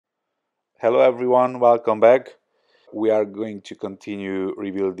Hello everyone, welcome back. We are going to continue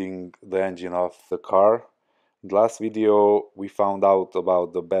rebuilding the engine of the car. In the last video we found out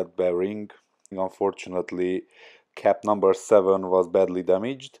about the bad bearing. Unfortunately, cap number 7 was badly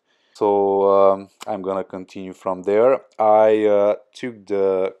damaged. So I'm gonna continue from there. I took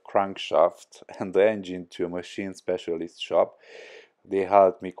the crankshaft and the engine to a machine specialist shop. They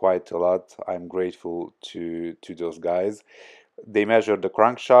helped me quite a lot. I'm grateful to those guys. They measured the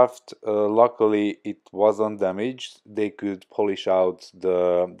crankshaft. Luckily, it wasn't damaged. They could polish out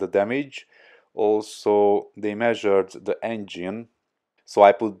the damage. Also, they measured the engine. So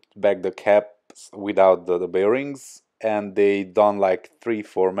I put back the caps without the bearings, and they done like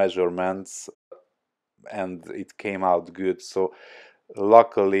 3-4 measurements, and it came out good. So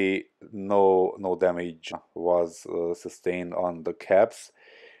luckily, no damage was sustained on the caps.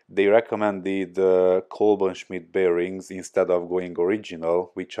 They recommended Kolbenschmidt bearings instead of going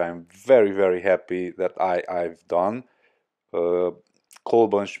original, which I'm very happy that I've done. Uh,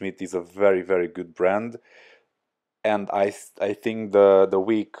 Kolbenschmidt is a very good brand, and I think the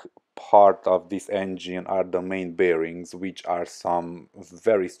weak part of this engine are the main bearings, which are some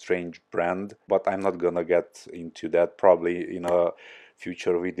very strange brand, but I'm not gonna get into that. Probably in a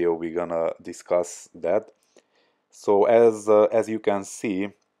future video we're gonna discuss that. So as you can see,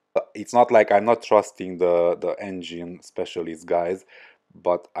 it's not like I'm not trusting the engine specialist guys,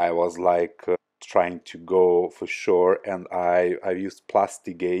 but I was like trying to go for sure, and I used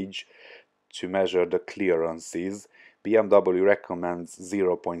plastic gauge to measure the clearances. BMW recommends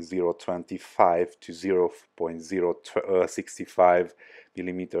 0.025 to 0.065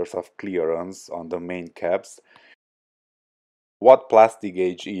 millimeters of clearance on the main caps. What plastic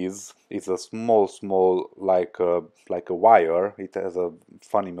gauge is, it's a small like a wire. It has a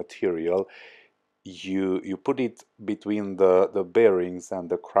funny material. You put it between the bearings and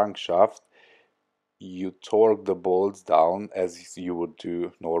the crankshaft. You torque the bolts down as you would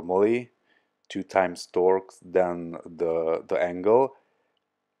do normally, 2 times torque, then the angle.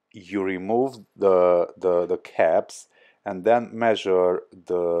 You remove the caps and then measure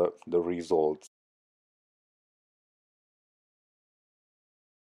the results.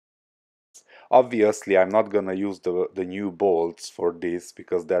 Obviously, I'm not gonna use the new bolts for this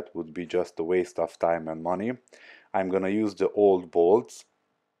because that would be just a waste of time and money. I'm gonna use the old bolts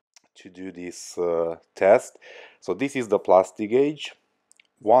to do this test. So this is the plastic gauge.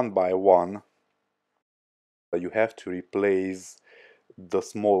 One by one, you have to replace the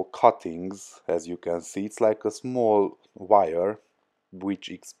small cuttings. As you can see, it's like a small wire which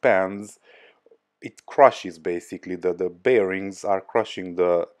expands. It crushes basically. The bearings are crushing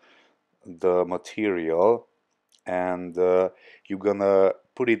the material, and you're gonna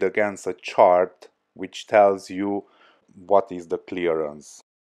put it against a chart which tells you what is the clearance.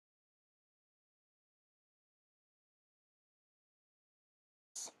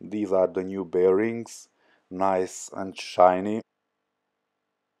 These are the new bearings, nice and shiny.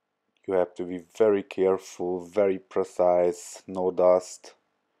 You have to be very careful, very precise, no dust,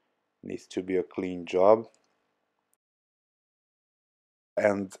 needs to be a clean job.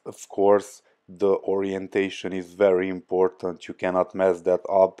 And of course, the orientation is very important. You cannot mess that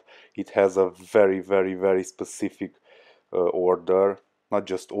up. It has a very specific order, not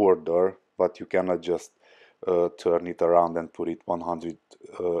just order, but you cannot just turn it around and put it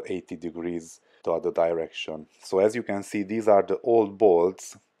 180 degrees the other direction. So as you can see, these are the old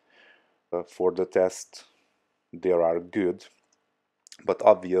bolts. For the test they are good, but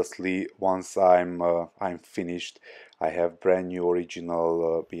obviously once I'm finished, I have brand new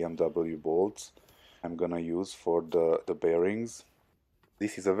original BMW bolts I'm gonna use for the bearings.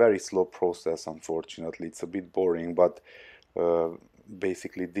 This is a very slow process, unfortunately. It's a bit boring, but uh,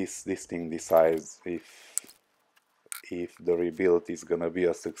 basically this thing decides if the rebuild is gonna be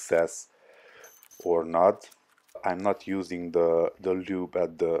a success or not. I'm not using the lube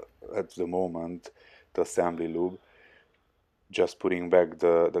at the moment, the assembly lube. Just putting back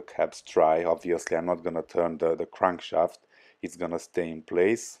the caps dry. Obviously, I'm not gonna turn the crankshaft. It's gonna stay in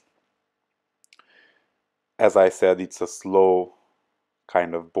place. As I said, it's a slow,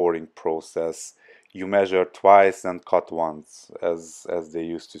 kind of boring process. You measure twice and cut once, as they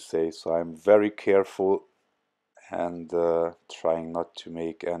used to say. So I'm very careful and trying not to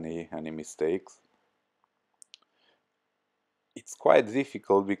make any mistakes. It's quite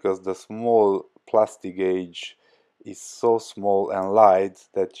difficult because the small plastic gauge is so small and light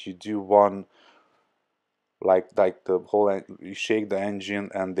that you do one, like the whole, you shake the engine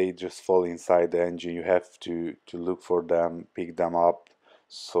and they just fall inside the engine. You have to look for them, pick them up,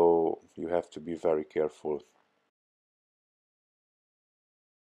 so you have to be very careful.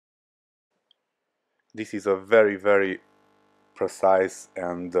 This is a very precise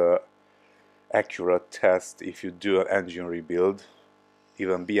and accurate test if you do an engine rebuild.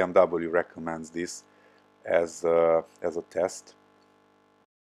 Even BMW recommends this as a test.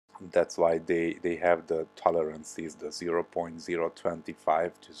 That's why they have the tolerances, the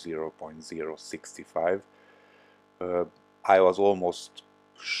 0.025 to 0.065. uh, I was almost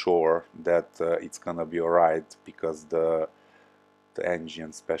sure that it's gonna be alright, because the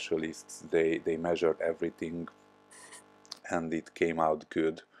engine specialists, they measured everything and it came out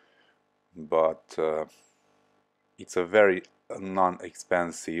good. But it's a very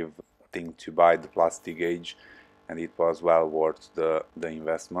non-expensive thing to buy, the plastic gauge, and it was well worth the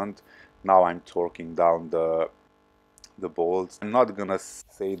investment. Now I'm torquing down the bolts. I'm not gonna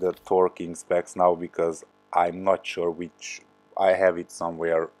say the torquing specs now because I'm not sure which. I have it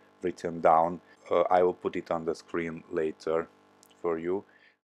somewhere written down. I will put it on the screen later for you.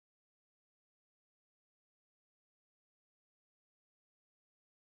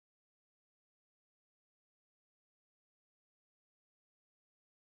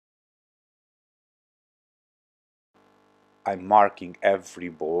 I'm marking every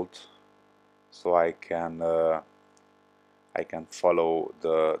bolt so I can follow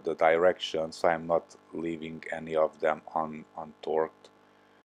the direction, so I'm not leaving any of them untorqued.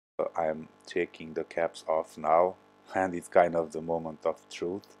 I'm taking the caps off now, and it's kind of the moment of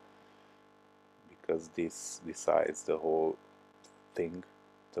truth, because this decides the whole thing,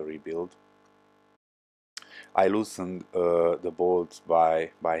 the rebuild. I loosened the bolts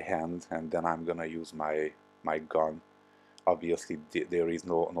by hand, and then I'm gonna use my gun. Obviously there is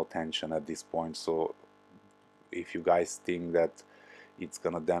no tension at this point, so if you guys think that it's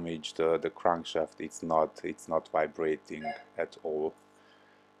gonna damage the crankshaft, it's not vibrating at all.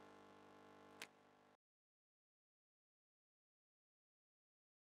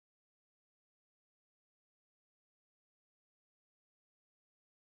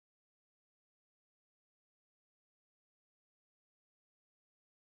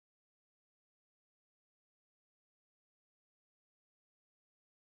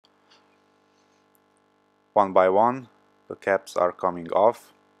 One by one the caps are coming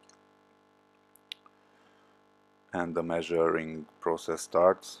off and the measuring process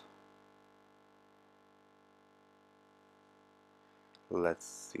starts. Let's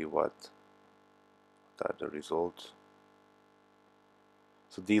see what are the results.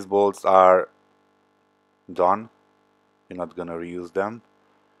 So these bolts are done, we're not gonna reuse them.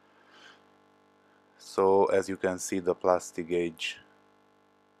 So as you can see, the plastic gauge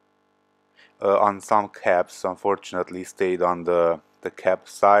on some caps unfortunately stayed on the cap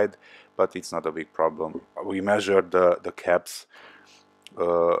side, but it's not a big problem. We measured the caps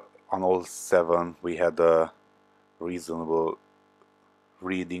on all 7. We had a reasonable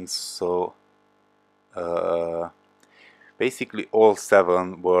readings, so basically all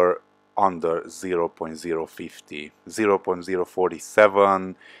 7 were under 0.050,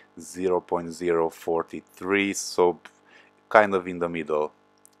 0.047, 0.043, so kind of in the middle.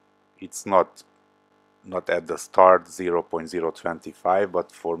 It's not at the start 0.025,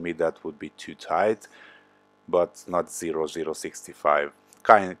 but for me that would be too tight, but not 0.065,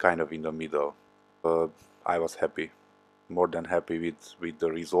 kind of in the middle. I was happy, more than happy with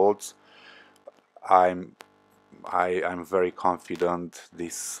the results. I'm I'm very confident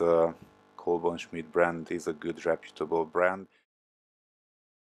this Kolbenschmidt brand is a good, reputable brand.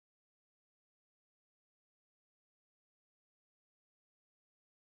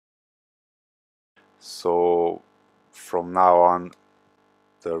 So from now on,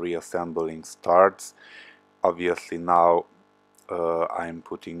 the reassembling starts. Obviously now I'm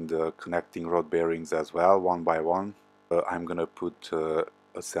putting the connecting rod bearings as well, one by one. I'm gonna put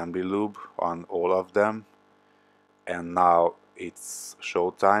assembly lube on all of them, and now it's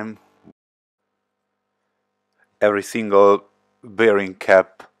showtime. Every single bearing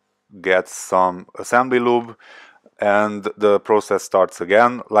cap gets some assembly lube, and the process starts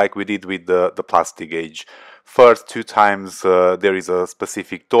again like we did with the plastic gauge. First 2 times there is a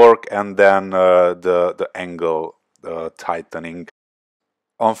specific torque, and then the angle tightening.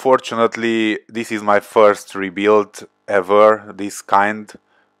 Unfortunately, this is my first rebuild ever, this kind.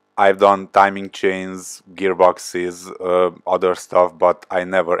 I've done timing chains, gearboxes, other stuff, but I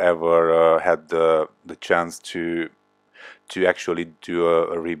never ever had the chance to actually do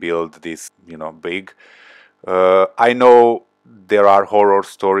a rebuild this, big. I know there are horror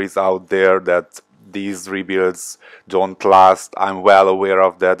stories out there that these rebuilds don't last. I'm well aware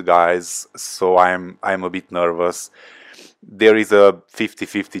of that, guys, so I'm a bit nervous. There is a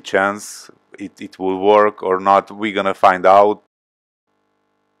 50-50 chance it will work or not. We're gonna find out.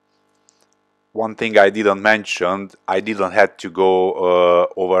 One thing I didn't mention, I didn't have to go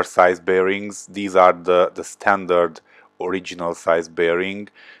oversized bearings. These are the standard original size bearing.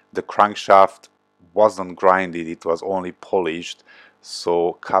 The crankshaft wasn't grinded, it was only polished.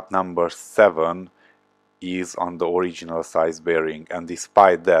 So cap number 7 is on the original size bearing, and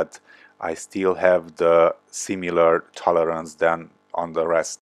despite that I still have the similar tolerance than on the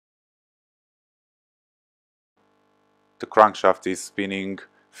rest. The crankshaft is spinning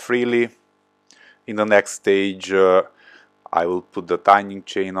freely. In the next stage I will put the timing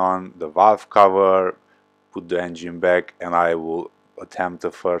chain on, the valve cover, put the engine back, and I will attempt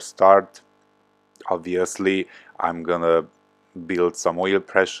the first start. Obviously I'm gonna build some oil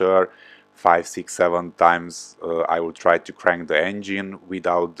pressure 5, 6, 7 times. I will try to crank the engine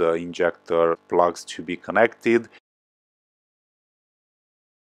without the injector plugs to be connected.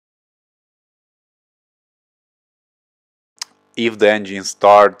 If the engine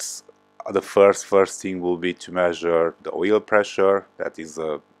starts, the first thing will be to measure the oil pressure. That is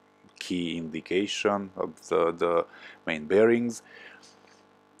a key indication of the main bearings.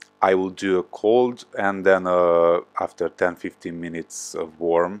 I will do a cold, and then after 10-15 minutes of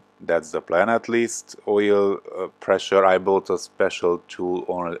warm, that's the plan at least. Oil pressure, I bought a special tool,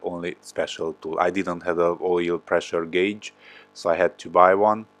 only special tool. I didn't have an oil pressure gauge, so I had to buy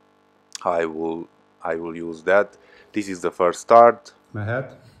one. I will use that. This is the first start. My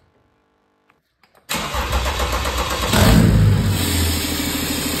head.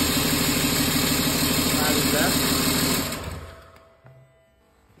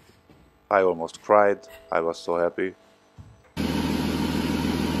 I almost cried. I was so happy.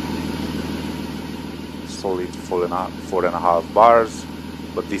 Solid 4.5 bars,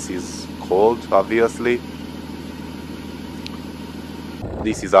 but this is cold, obviously.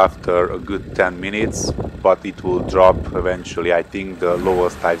 This is after a good 10 minutes, but it will drop eventually. I think the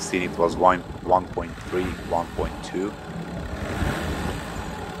lowest I've seen it was 1.3, 1.2.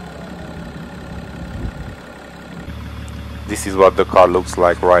 This is what the car looks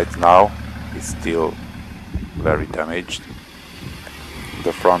like right now. It's still very damaged.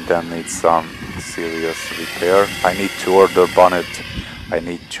 The front end needs some serious repair. I need to order bonnet, I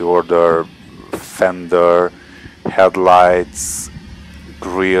need to order fender, headlights,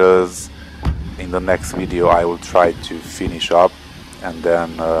 grills. In the next video I will try to finish up, and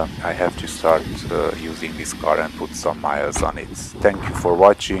then I have to start using this car and put some miles on it. Thank you for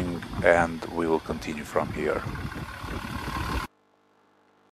watching, and we will continue from here.